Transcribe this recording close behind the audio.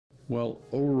Well,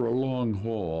 over a long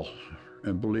haul,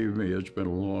 and believe me, it's been a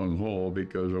long haul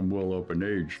because I'm well up in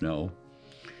age now.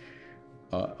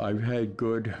 I've had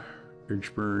good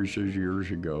experiences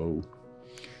years ago,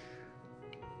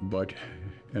 but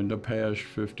in the past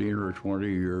 15 or 20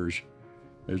 years,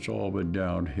 it's all been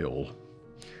downhill.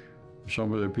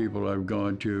 Some of the people I've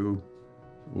gone to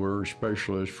were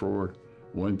specialists for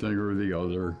one thing or the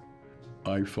other.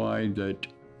 I find that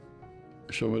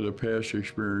some of the past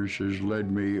experiences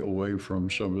led me away from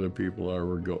some of the people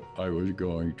I was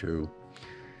going to.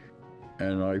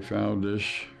 And I found this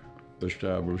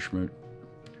establishment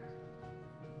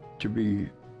to be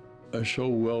so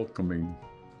welcoming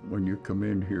when you come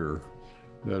in here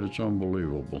that it's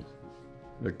unbelievable.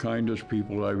 The kindest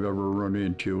people I've ever run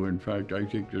into. In fact, I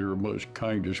think they're the most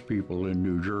kindest people in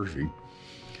New Jersey.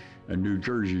 And New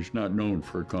Jersey's not known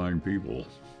for kind people.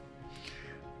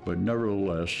 But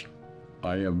nevertheless,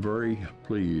 I am very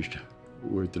pleased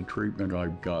with the treatment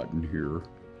I've gotten here.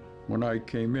 When I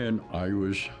came in, I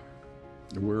was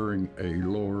wearing a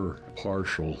lower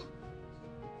partial,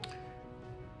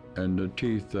 and the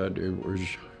teeth that it was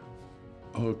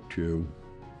hooked to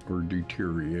were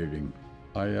deteriorating.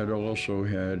 I had also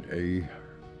had a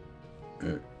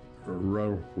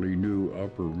relatively new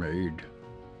upper made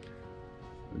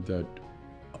that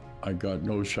I got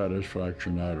no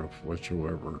satisfaction out of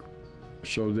whatsoever.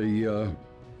 So the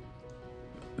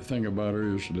thing about it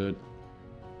is that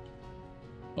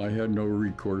I had no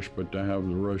recourse but to have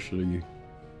the rest of the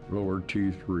lower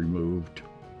teeth removed,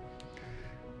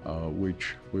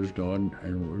 which was done,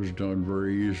 and it was done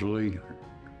very easily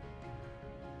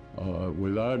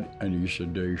without any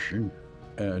sedation.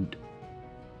 And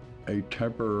a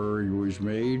temporary was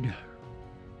made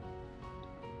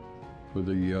for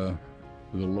the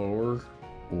lower,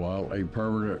 while a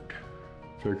permanent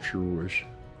fixture was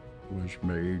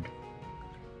made.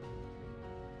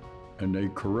 And they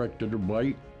corrected a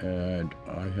bite, and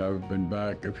I have been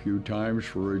back a few times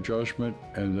for adjustment,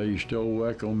 and they still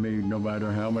welcome me no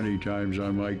matter how many times I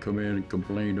might come in and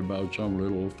complain about some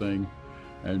little thing.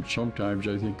 And sometimes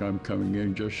I think I'm coming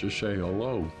in just to say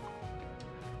hello.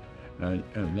 And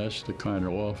that's the kind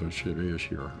of office it is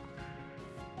here.